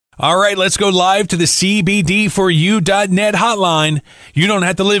All right, let's go live to the CBD4U.net hotline. You don't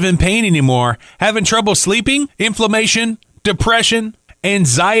have to live in pain anymore. Having trouble sleeping, inflammation, depression,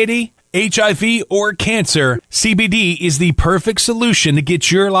 anxiety, HIV, or cancer? CBD is the perfect solution to get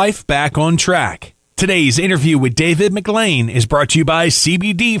your life back on track. Today's interview with David McLane is brought to you by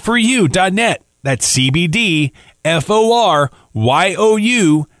CBD4U.net. That's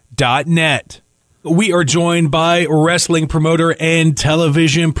CBD4YOU.net. We are joined by wrestling promoter and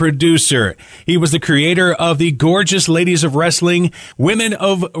television producer. He was the creator of the Gorgeous Ladies of Wrestling, Women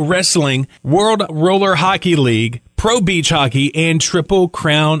of Wrestling, World Roller Hockey League, Pro Beach Hockey, and Triple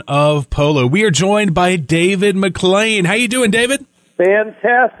Crown of Polo. We are joined by David McLane. How you doing, David?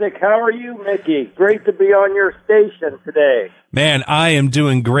 Fantastic. How are you, Mickey? Great to be on your station today. Man, I am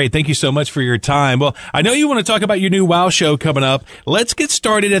doing great. Thank you so much for your time. Well, I know you want to talk about your new WOW show coming up. Let's get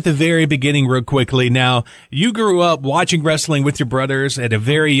started at the very beginning real quickly. Now, you grew up watching wrestling with your brothers at a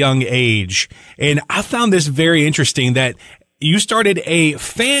very young age, and I found this very interesting that you started a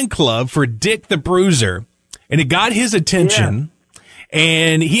fan club for Dick the Bruiser, and it got his attention. Yeah.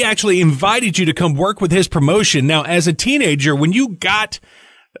 And he actually invited you to come work with his promotion. Now, as a teenager, when you got,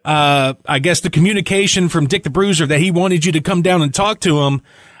 I guess, the communication from Dick the Bruiser that he wanted you to come down and talk to him,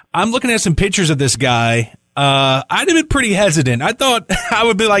 I'm looking at some pictures of this guy. I'd have been pretty hesitant. I thought I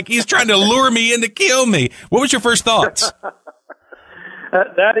would be like, he's trying to lure me in to kill me. What was your first thoughts?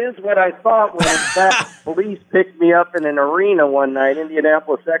 That is what I thought when, in fact, police picked me up in an arena one night,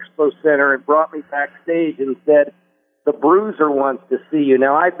 Indianapolis Expo Center, and brought me backstage and said, "The Bruiser wants to see you."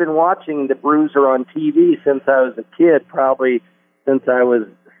 Now, I've been watching The Bruiser on TV since I was a kid, probably since I was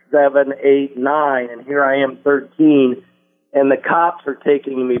 7, 8, 9, and here I am 13, and the cops are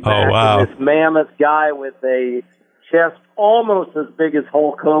taking me back. Oh, wow. And this mammoth guy with a chest almost as big as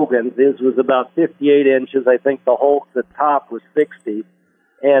Hulk Hogan's. His was about 58 inches. I think the Hulk's the top was 60.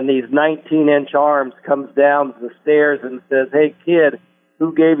 And these 19-inch arms comes down the stairs and says, "Hey, kid,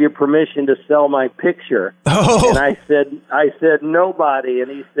 who gave you permission to sell my picture?" Oh. And I said, "Nobody."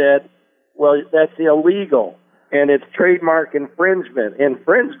 And he said, "Well, that's illegal, and it's trademark infringement."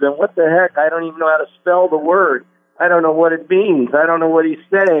 Infringement? What the heck? I don't even know how to spell the word. I don't know what it means. I don't know what he's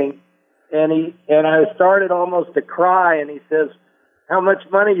saying. And I started almost to cry, and he says, "How much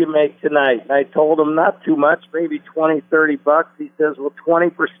money you make tonight?" And I told him, "Not too much, maybe $20, $30. He says, "Well,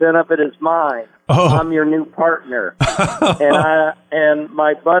 20% of it is mine. Oh. I'm your new partner." and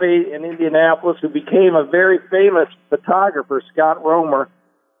my buddy in Indianapolis, who became a very famous photographer, Scott Romer,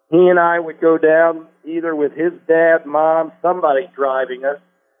 he and I would go down either with his dad, mom, somebody driving us,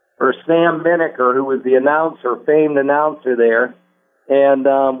 or Sam Miniker, who was the announcer, famed announcer there. And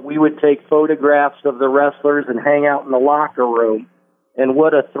we would take photographs of the wrestlers and hang out in the locker room. And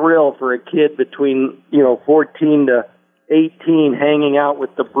what a thrill for a kid between, 14 to 18 hanging out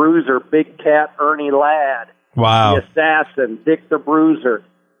with the Bruiser, Big Cat Ernie Ladd, Wow. the Assassin, Dick the Bruiser.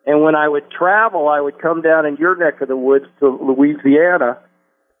 And when I would travel, I would come down in your neck of the woods to Louisiana,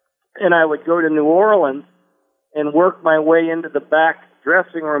 and I would go to New Orleans and work my way into the back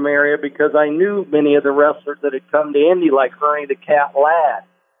dressing room area because I knew many of the wrestlers that had come to Indy, like Ernie the Cat Ladd.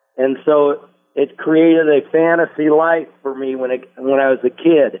 And so it created a fantasy life for me when I was a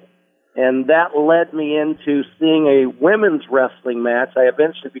kid. And that led me into seeing a women's wrestling match. I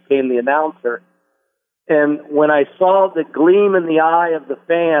eventually became the announcer. And when I saw the gleam in the eye of the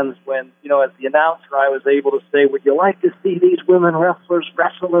fans when, as the announcer, I was able to say, "Would you like to see these women wrestlers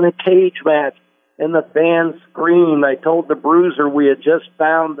wrestle in a cage match?" And the fans screamed. I told the Bruiser we had just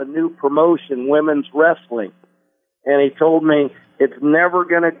found the new promotion, women's wrestling. And he told me, "It's never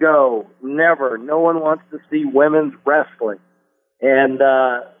going to go. Never. No one wants to see women's wrestling." And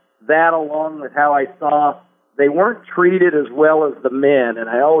that, along with how I saw they weren't treated as well as the men, and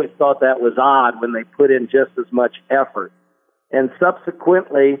I always thought that was odd when they put in just as much effort. And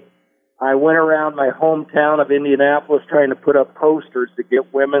subsequently, I went around my hometown of Indianapolis trying to put up posters to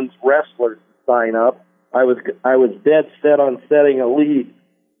get women's wrestlers to sign up. I was dead set on setting a lead.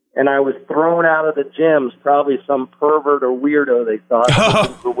 And I was thrown out of the gyms, probably some pervert or weirdo, they thought,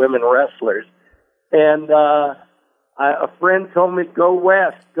 for women wrestlers. And a friend told me, go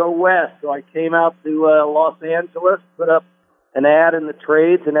west. So I came out to Los Angeles, put up an ad in the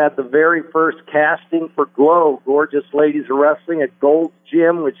trades, and had the very first casting for Glow, Gorgeous Ladies of Wrestling, at Gold's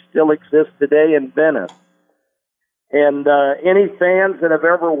Gym, which still exists today in Venice. And any fans that have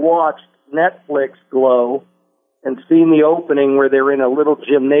ever watched Netflix Glow and seen the opening where they're in a little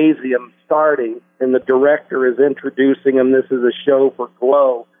gymnasium starting, and the director is introducing them, this is a show for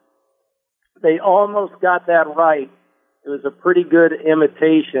Glow, they almost got that right. It was a pretty good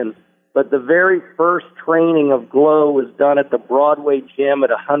imitation but the very first training of Glow was done at the Broadway gym at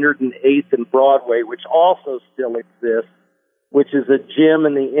 108th and Broadway, which also still exists, which is a gym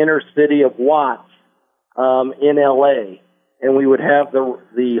in the inner city of Watts in L.A., and we would have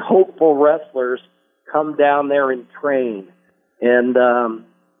the hopeful wrestlers come down there and train. And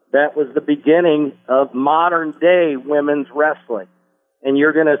that was the beginning of modern-day women's wrestling. And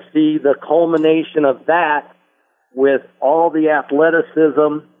you're going to see the culmination of that with all the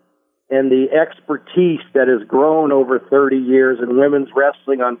athleticism and the expertise that has grown over 30 years in women's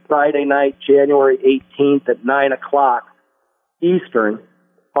wrestling on Friday night, January 18th at 9 o'clock Eastern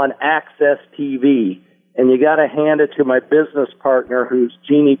on Access TV. And you got to hand it to my business partner, who's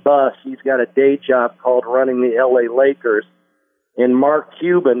Jeannie Buss. He's got a day job called running the LA Lakers. And Mark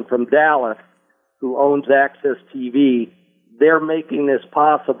Cuban from Dallas, who owns Access TV, they're making this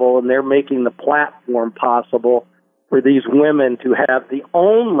possible, and they're making the platform possible for these women to have the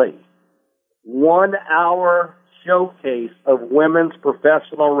only 1-hour showcase of women's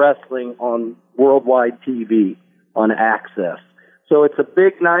professional wrestling on worldwide TV on Access. So it's a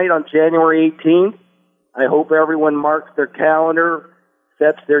big night on January 18th. I hope everyone marks their calendar,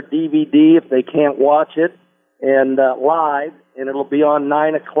 sets their DVD if they can't watch it, and live, and it'll be on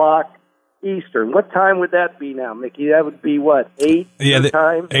 9 o'clock Eastern. What time would that be now, Mickey? That would be what, 8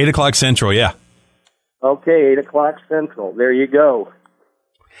 time? 8 o'clock Central, yeah. Okay, 8 o'clock Central. There you go.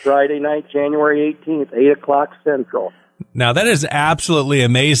 Friday night, January 18th, 8 o'clock Central. Now, that is absolutely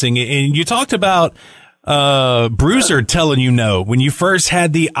amazing. And you talked about Bruiser telling you no when you first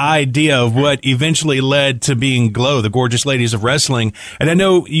had the idea of what eventually led to being Glow, the Gorgeous Ladies of Wrestling. And I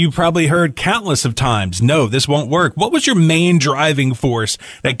know you probably heard countless of times, no, this won't work. What was your main driving force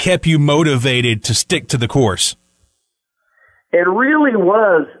that kept you motivated to stick to the course? It really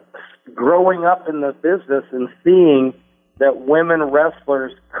was growing up in the business and seeing that women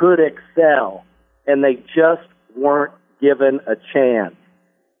wrestlers could excel, and they just weren't given a chance.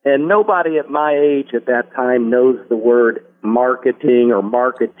 And nobody at my age at that time knows the word marketing or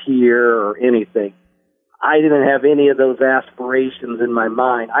marketeer or anything. I didn't have any of those aspirations in my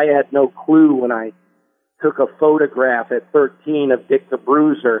mind. I had no clue when I took a photograph at 13 of Dick the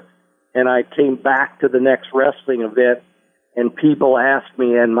Bruiser, and I came back to the next wrestling event, and people asked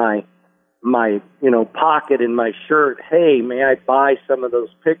me in my pocket in my shirt, hey, may I buy some of those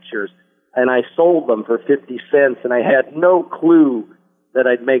pictures? And I sold them for 50 cents, and I had no clue that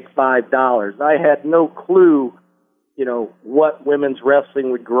I'd make $5. I had no clue, what women's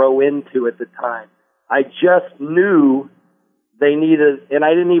wrestling would grow into at the time. I just knew they needed, and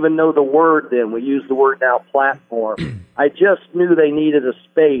I didn't even know the word then. We use the word now, platform. I just knew they needed a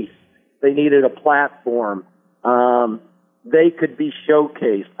space. They needed a platform. They could be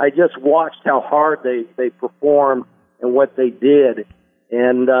showcased. I just watched how hard they performed and what they did,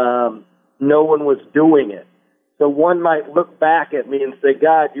 and no one was doing it. So one might look back at me and say,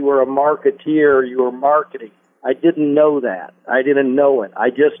 God, you were a marketeer, you were marketing. I didn't know that. I didn't know it.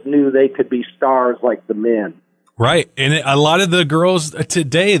 I just knew they could be stars like the men. Right. And a lot of the girls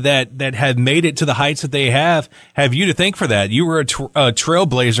today that have made it to the heights that they have you to thank for that. You were a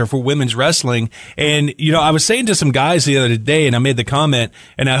trailblazer for women's wrestling. And, I was saying to some guys the other day, and I made the comment,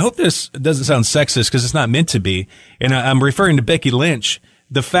 and I hope this doesn't sound sexist because it's not meant to be. And I'm referring to Becky Lynch,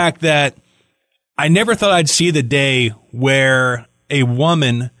 the fact that I never thought I'd see the day where a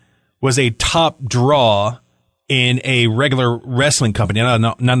woman was a top draw in a regular wrestling company,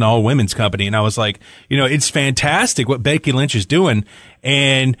 not an all women's company. And I was like, it's fantastic what Becky Lynch is doing.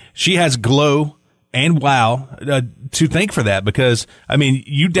 And she has Glow and WOW to thank for that, because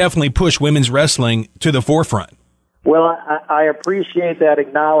you definitely push women's wrestling to the forefront. Well, I appreciate that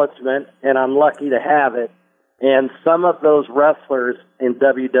acknowledgement, and I'm lucky to have it. And some of those wrestlers in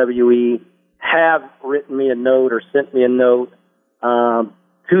WWE have written me a note or sent me a note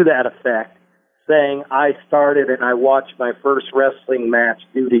to that effect, saying, I started and I watched my first wrestling match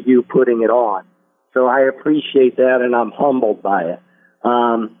due to you putting it on. So I appreciate that, and I'm humbled by it.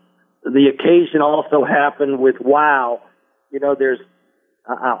 The occasion also happened with WOW.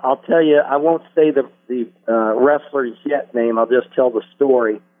 I'll tell you, I won't say the wrestler's yet name, I'll just tell the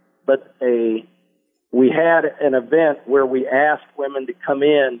story. But we had an event where we asked women to come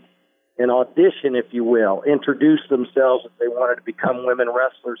in and audition, if you will, introduce themselves if they wanted to become women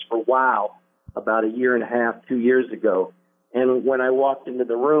wrestlers for WOW about 1.5 years, 2 years ago. And when I walked into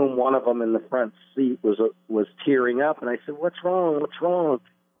the room, one of them in the front seat was tearing up, and I said, what's wrong? What's wrong?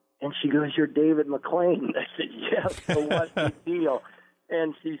 And she goes, you're David McLane. I said, yes, so what's the deal?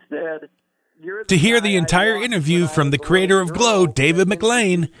 And she said, to hear the entire interview from the creator of Glow, David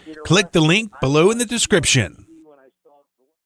McLane, click the link below in the description.